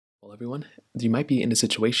Well, everyone, you might be in a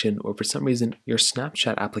situation where for some reason your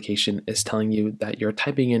Snapchat application is telling you that you're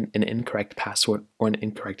typing in an incorrect password or an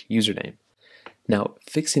incorrect username. Now,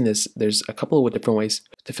 fixing this, there's a couple of different ways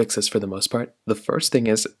to fix this for the most part. The first thing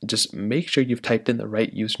is just make sure you've typed in the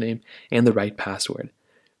right username and the right password.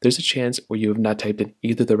 There's a chance where you have not typed in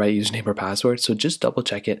either the right username or password, so just double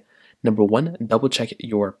check it. Number one, double check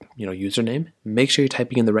your username. Make sure you're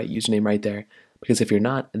typing in the right username right there, because if you're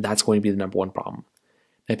not, that's going to be the number one problem.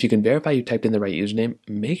 Now, if you can verify you typed in the right username,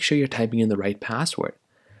 make sure you're typing in the right password.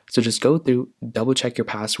 So just go through, double check your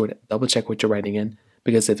password, double check what you're writing in,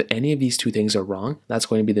 because if any of these two things are wrong, that's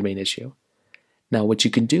going to be the main issue. Now, what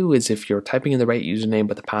you can do is if you're typing in the right username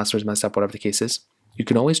but the password's messed up, whatever the case is, you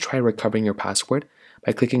can always try recovering your password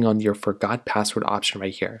by clicking on your forgot password option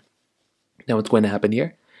right here. Now, what's going to happen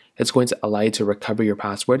here? It's going to allow you to recover your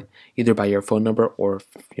password either by your phone number or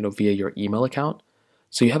via your email account.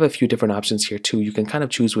 So you have a few different options here too. You can kind of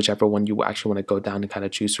choose whichever one you actually want to go down and kind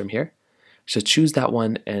of choose from here. So choose that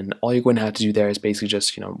one, and all you're going to have to do there is basically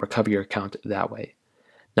just recover your account that way.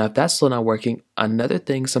 Now, if that's still not working, another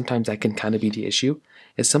thing sometimes that can kind of be the issue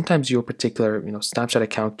is sometimes your particular Snapchat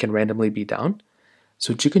account can randomly be down.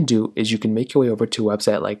 So what you can do is you can make your way over to a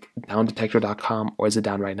website like downdetector.com or is it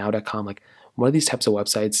downrightnow.com, like one of these types of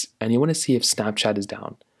websites, and you want to see if Snapchat is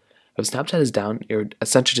down. If Snapchat is down, you're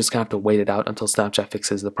essentially just going to have to wait it out until Snapchat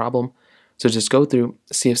fixes the problem. So just go through,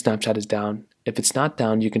 see if Snapchat is down. If it's not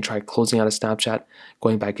down, you can try closing out of Snapchat,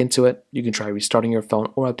 going back into it. You can try restarting your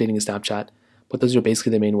phone or updating Snapchat. But those are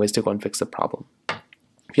basically the main ways to go and fix the problem.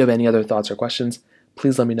 If you have any other thoughts or questions,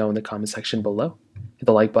 please let me know in the comment section below. Hit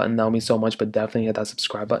the like button, that would mean so much, but definitely hit that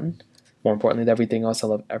subscribe button. More importantly than everything else, I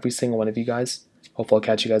love every single one of you guys. Hopefully I'll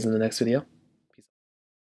catch you guys in the next video.